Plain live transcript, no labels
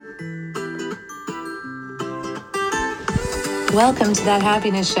Welcome to That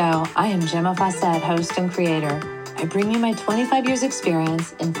Happiness Show. I am Gemma Fawcett, host and creator. I bring you my 25 years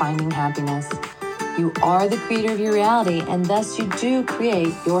experience in finding happiness. You are the creator of your reality, and thus you do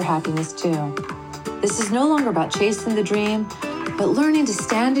create your happiness too. This is no longer about chasing the dream, but learning to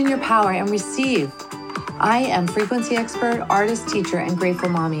stand in your power and receive. I am frequency expert, artist, teacher, and grateful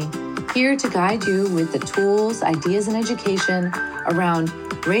mommy, here to guide you with the tools, ideas, and education around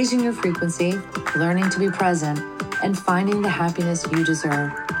raising your frequency, learning to be present, and finding the happiness you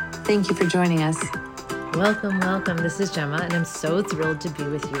deserve. Thank you for joining us. Welcome. This is Gemma, and I'm so thrilled to be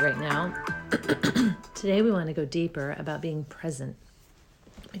with you right now. Today we want to go deeper about being present,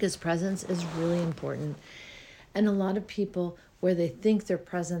 because presence is really important. And a lot of people, where they think they're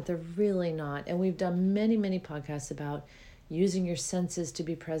present, they're really not. And we've done many, many podcasts about using your senses to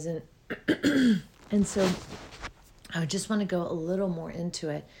be present. And so I just want to go a little more into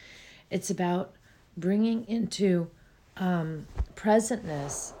it. It's about bringing into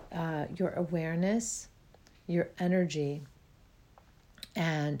presentness your awareness, your energy,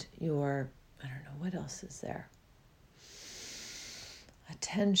 and your, I don't know, what else is there?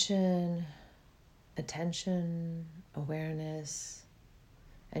 Attention, awareness,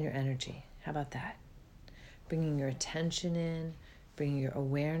 and your energy. How about that? Bringing your attention in, bringing your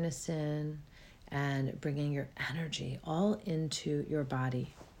awareness in, and bringing your energy all into your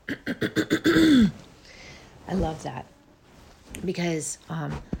body. I love that because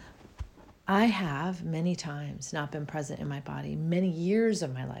I have many times not been present in my body, many years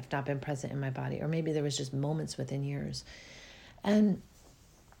of my life not been present in my body, or maybe there was just moments within years. And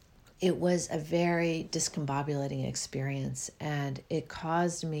it was a very discombobulating experience, and it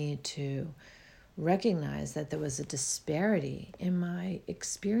caused me to recognize that there was a disparity in my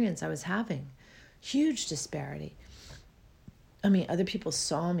experience I was having, huge disparity. I mean, other people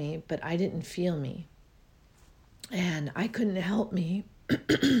saw me, but I didn't feel me. And I couldn't help me,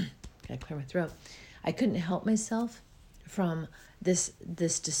 gotta clear my throat. I couldn't help myself from this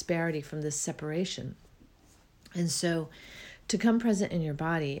disparity, from this separation. And so to come present in your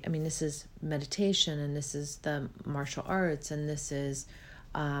body, I mean, this is meditation, and this is the martial arts, and this is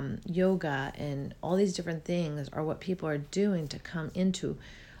yoga, and all these different things are what people are doing to come into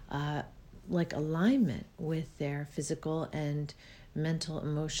like alignment with their physical and mental,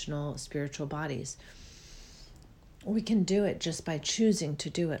 emotional, spiritual bodies. We can do it just by choosing to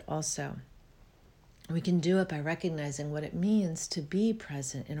do it also. We can do it by recognizing what it means to be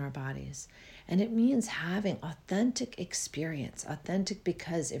present in our bodies. And it means having authentic experience, authentic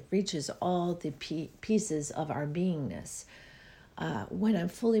because it reaches all the pieces of our beingness. When I'm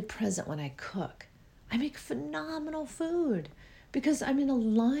fully present, when I cook, I make phenomenal food because I'm in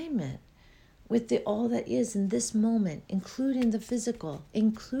alignment with all that is in this moment, including the physical.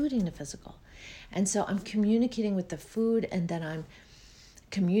 And so I'm communicating with the food, and then I'm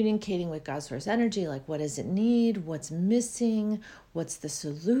communicating with God's source energy, like what does it need, what's missing, what's the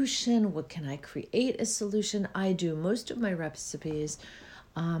solution, what can I create a solution. I do most of my recipes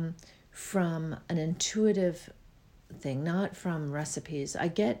from an intuitive thing, not from recipes. I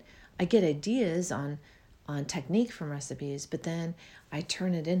get ideas on technique from recipes, but then I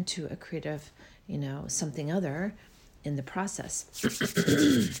turn it into a creative, something other in the process.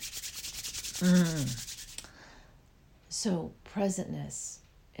 So presentness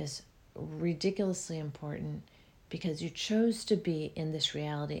is ridiculously important because you chose to be in this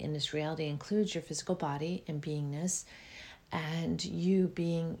reality, and this reality includes your physical body and beingness, and you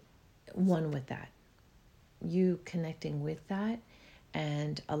being one with that, you connecting with that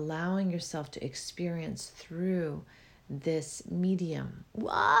and allowing yourself to experience through this medium.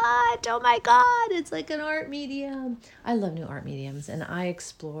 What? Oh my God, it's like an art medium. I love new art mediums, and I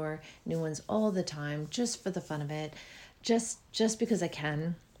explore new ones all the time just for the fun of it, just because I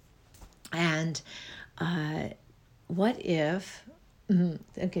can. And what if, I'm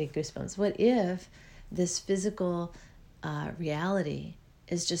getting goosebumps, what if this physical reality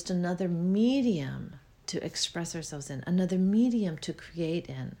is just another medium to express ourselves in, another medium to create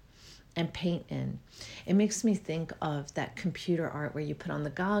in and paint in? It makes me think of that computer art where you put on the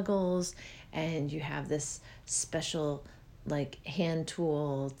goggles and you have this special like hand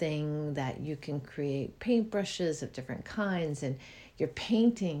tool thing that you can create paintbrushes of different kinds, and you're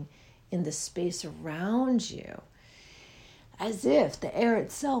painting in the space around you as if the air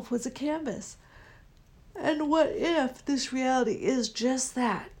itself was a canvas. And what if this reality is just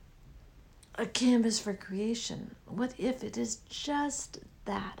that? A canvas for creation. What if it is just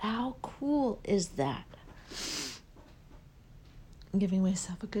that? How cool is that? I'm giving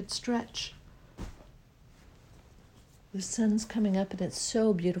myself a good stretch. The sun's coming up and it's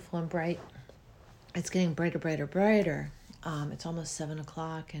so beautiful and bright. It's getting brighter, brighter, brighter. It's almost 7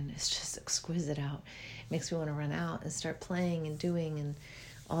 o'clock and it's just exquisite out. It makes me want to run out and start playing and doing and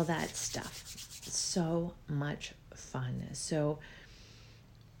all that stuff. So much fun. So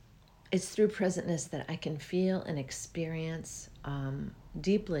it's through presentness that I can feel and experience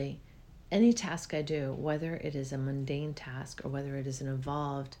deeply any task I do, whether it is a mundane task or whether it is an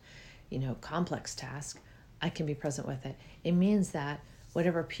evolved, complex task. I can be present with it. It means that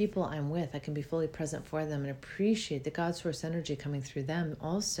whatever people I'm with, I can be fully present for them and appreciate the God source energy coming through them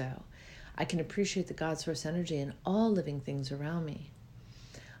also. I can appreciate the God source energy in all living things around me.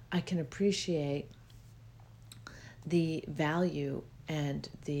 I can appreciate the value and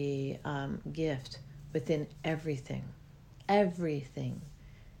the gift within everything,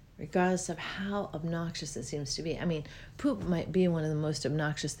 regardless of how obnoxious it seems to be. I mean, poop might be one of the most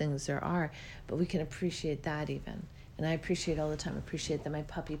obnoxious things there are, but we can appreciate that even. And I appreciate all the time, appreciate that my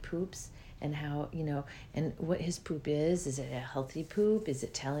puppy poops and how, and what his poop is. Is it a healthy poop? Is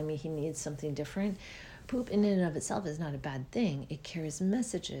it telling me he needs something different? Poop in and of itself is not a bad thing. It carries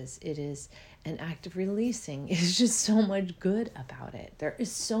messages. It is an act of releasing. It's just so much good about it. There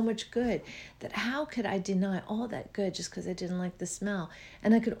is so much good that how could I deny all that good just because I didn't like the smell?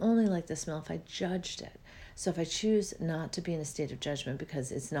 And I could only like the smell if I judged it. So if I choose not to be in a state of judgment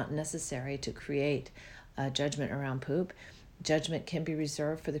because it's not necessary to create judgment around poop, judgment can be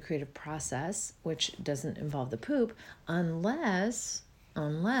reserved for the creative process, which doesn't involve the poop, unless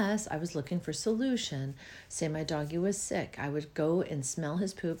I was looking for solution. Say my doggy was sick. I would go and smell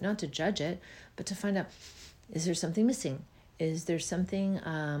his poop, not to judge it, but to find out, is there something missing? Is there something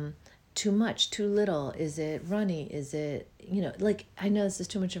too much, too little? Is it runny? Is it, I know this is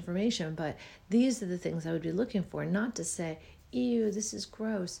too much information, but these are the things I would be looking for, not to say, ew, this is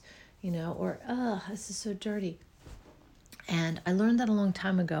gross, or, this is so dirty. And I learned that a long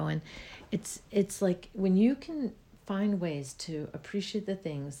time ago. And it's like when you can find ways to appreciate the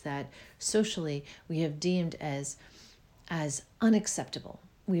things that socially we have deemed as unacceptable.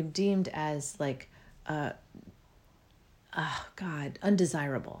 We've deemed as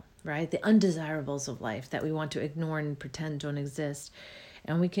undesirable, right? The undesirables of life that we want to ignore and pretend don't exist.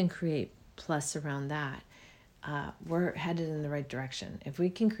 And we can create plus around that. We're headed in the right direction. If we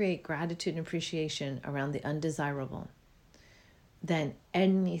can create gratitude and appreciation around the undesirable, then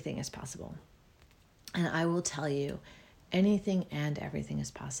anything is possible. And I will tell you, anything and everything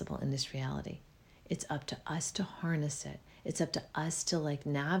is possible in this reality. It's up to us to harness it. It's up to us to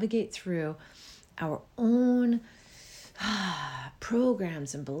navigate through our own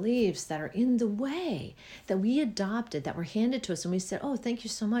programs and beliefs that are in the way, that we adopted, that were handed to us. And we said, oh, thank you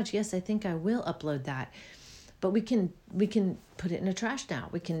so much. Yes, I think I will upload that. But we can put it in a trash now.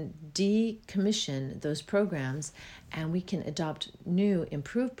 We can decommission those programs and we can adopt new,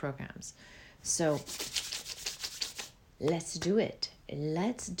 improved programs. So let's do it.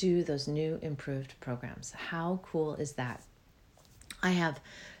 Let's do those new, improved programs. How cool is that? I have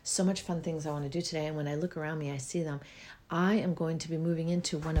so much fun things I want to do today. And when I look around me, I see them. I am going to be moving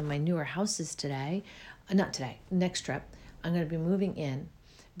into one of my newer houses today. Not today, next trip. I'm going to be moving in,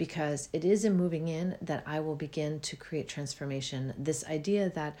 because it is in moving in that I will begin to create transformation. This idea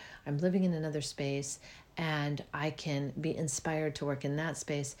that I'm living in another space and I can be inspired to work in that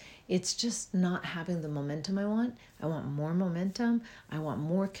space, it's just not having the momentum I want. I want more momentum. I want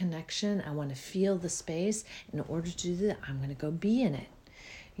more connection. I want to feel the space. In order to do that, I'm going to go be in it.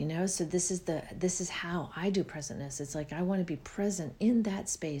 So this is how I do presentness. It's like I want to be present in that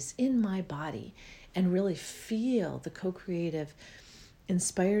space, in my body, and really feel the co-creative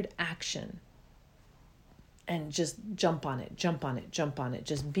inspired action and just jump on it,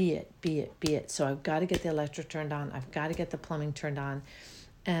 just be it. So I've got to get the electric turned on. I've got to get the plumbing turned on,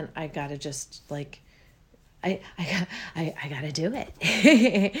 and I got to just I got to do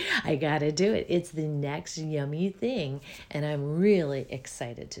it. I got to do it. It's the next yummy thing, and I'm really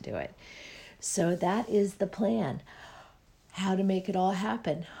excited to do it. So that is the plan, how to make it all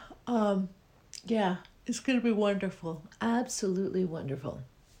happen. Yeah. It's going to be wonderful. Absolutely wonderful.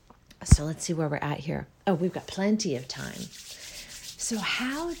 So let's see where we're at here. Oh, we've got plenty of time. So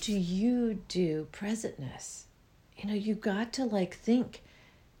how do you do presentness? You got to think,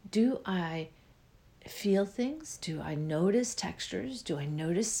 do I feel things? Do I notice textures? Do I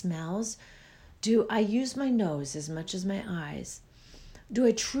notice smells? Do I use my nose as much as my eyes? Do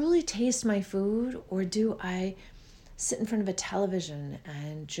I truly taste my food, or do I sit in front of a television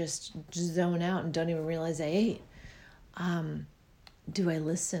and just zone out and don't even realize I ate? Do I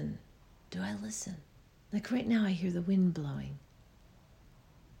listen? Right now I hear the wind blowing.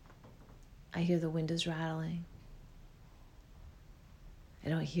 I hear the windows rattling. I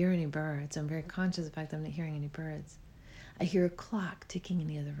don't hear any birds. I'm very conscious of the fact that I'm not hearing any birds. I hear a clock ticking in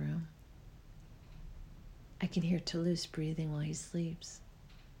the other room. I can hear Toulouse breathing while he sleeps.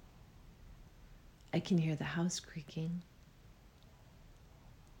 I can hear the house creaking.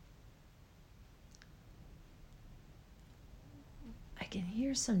 I can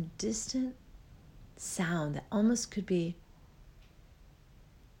hear some distant sound that almost could be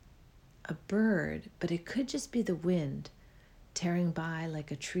a bird, but it could just be the wind tearing by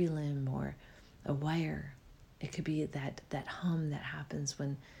like a tree limb or a wire. It could be that hum that happens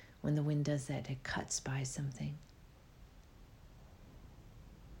when the wind does that. It cuts by something.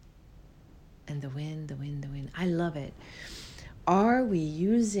 And the wind. I love it. Are we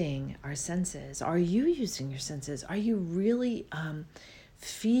using our senses? Are you using your senses? Are you really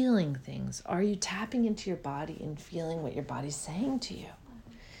feeling things? Are you tapping into your body and feeling what your body's saying to you?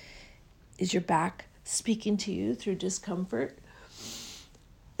 Is your back speaking to you through discomfort?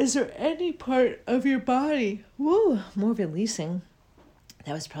 Is there any part of your body, more releasing?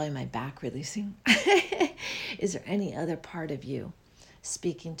 That was probably my back releasing. Is there any other part of you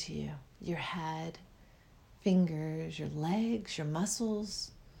speaking to you? Your head, fingers, your legs, your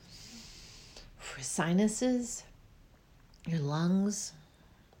muscles, sinuses, your lungs.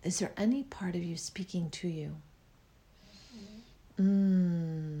 Is there any part of you speaking to you?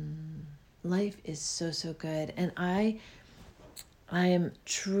 Life is so good. And I am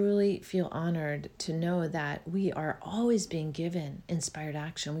truly feel honored to know that we are always being given inspired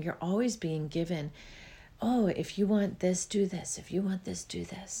action. We are always being given, if you want this, do this. If you want this, do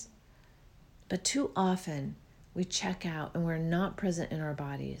this. But too often we check out and we're not present in our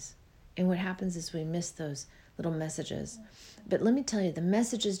bodies. And what happens is we miss those little messages. But let me tell you, the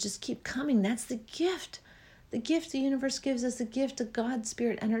messages just keep coming. That's the gift. The gift the universe gives us, the gift of God's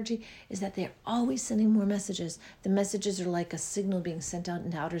spirit energy, is that they're always sending more messages. The messages are like a signal being sent out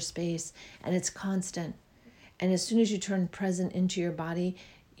into outer space, and it's constant. And as soon as you turn present into your body,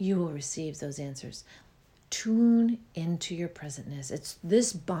 you will receive those answers. Tune into your presentness.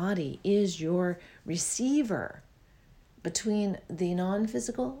 This body is your receiver between the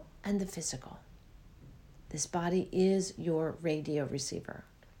non-physical and the physical. This body is your radio receiver.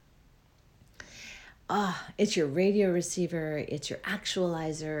 It's your radio receiver, it's your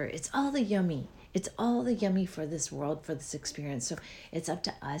actualizer, it's all the yummy. It's all the yummy for this world, for this experience. So it's up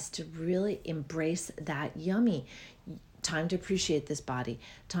to us to really embrace that yummy. Time to appreciate this body.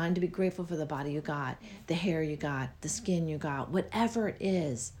 Time to be grateful for the body you got, the hair you got, the skin you got, whatever it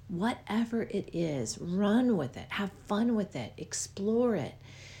is, run with it, have fun with it, explore it.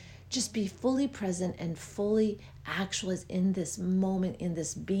 Just be fully present and fully actualized in this moment, in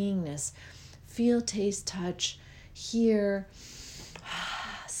this beingness. Feel, taste, touch, hear,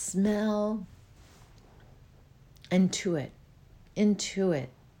 smell, intuit.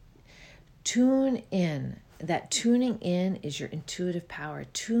 Tune in. That tuning in is your intuitive power.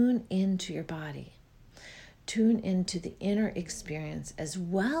 Tune into your body. Tune into the inner experience as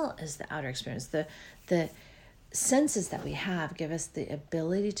well as the outer experience. The senses that we have give us the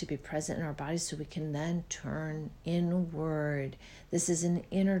ability to be present in our bodies so we can then turn inward. This is an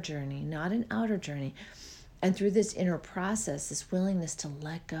inner journey, not an outer journey. And through this inner process, this willingness to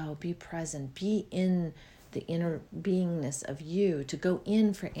let go, be present, be in the inner beingness of you, to go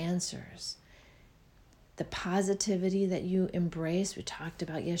in for answers. The positivity that you embrace, we talked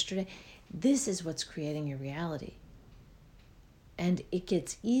about yesterday, this is what's creating your reality. And it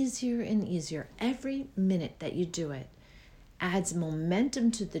gets easier and easier. Every minute that you do it adds momentum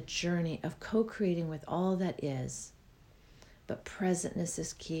to the journey of co-creating with all that is. But presentness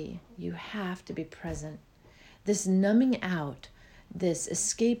is key. You have to be present. This numbing out, this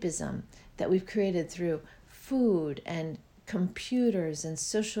escapism that we've created through food and computers and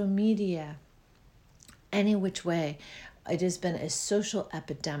social media, any which way, it has been a social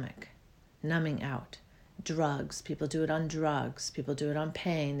epidemic, numbing out. Drugs, people do it on drugs, people do it on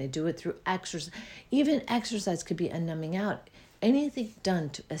pain, they do it through exercise. Even exercise could be a numbing out. Anything done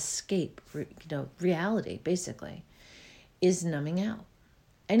to escape, reality, basically, is numbing out.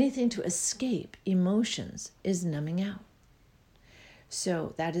 Anything to escape emotions is numbing out.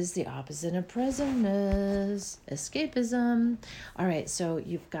 So that is the opposite of presentness, escapism. All right, so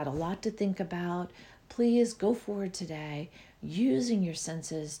you've got a lot to think about. Please go forward today, using your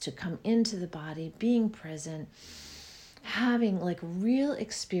senses to come into the body, being present, having like real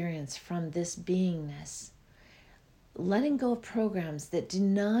experience from this beingness, letting go of programs that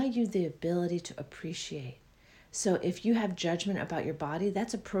deny you the ability to appreciate. So if you have judgment about your body,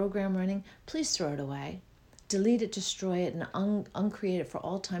 that's a program running, please throw it away. Delete it, destroy it, and uncreate it for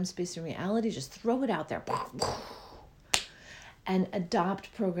all time, space, and reality. Just throw it out there. And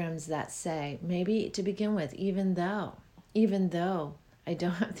adopt programs that say, maybe to begin with, even though even though I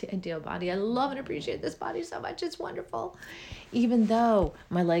don't have the ideal body. I love and appreciate this body so much. It's wonderful. Even though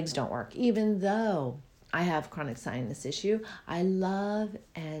my legs don't work, even though I have chronic sinus issue, I love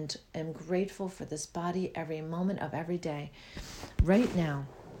and am grateful for this body every moment of every day. Right now.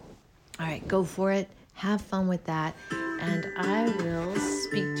 All right, go for it. Have fun with that. And I will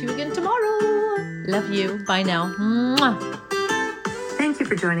speak to you again tomorrow. Love you. Bye now. Mwah. Thank you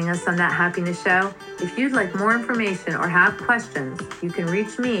for joining us on That Happiness Show. If you'd like more information or have questions, you can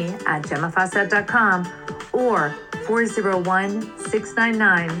reach me at GemmaFawcett.com or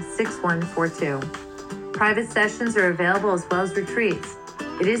 401-699-6142. Private sessions are available as well as retreats.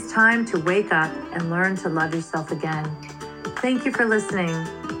 It is time to wake up and learn to love yourself again. Thank you for listening.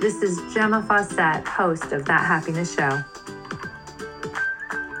 This is Gemma Fawcett, host of That Happiness Show.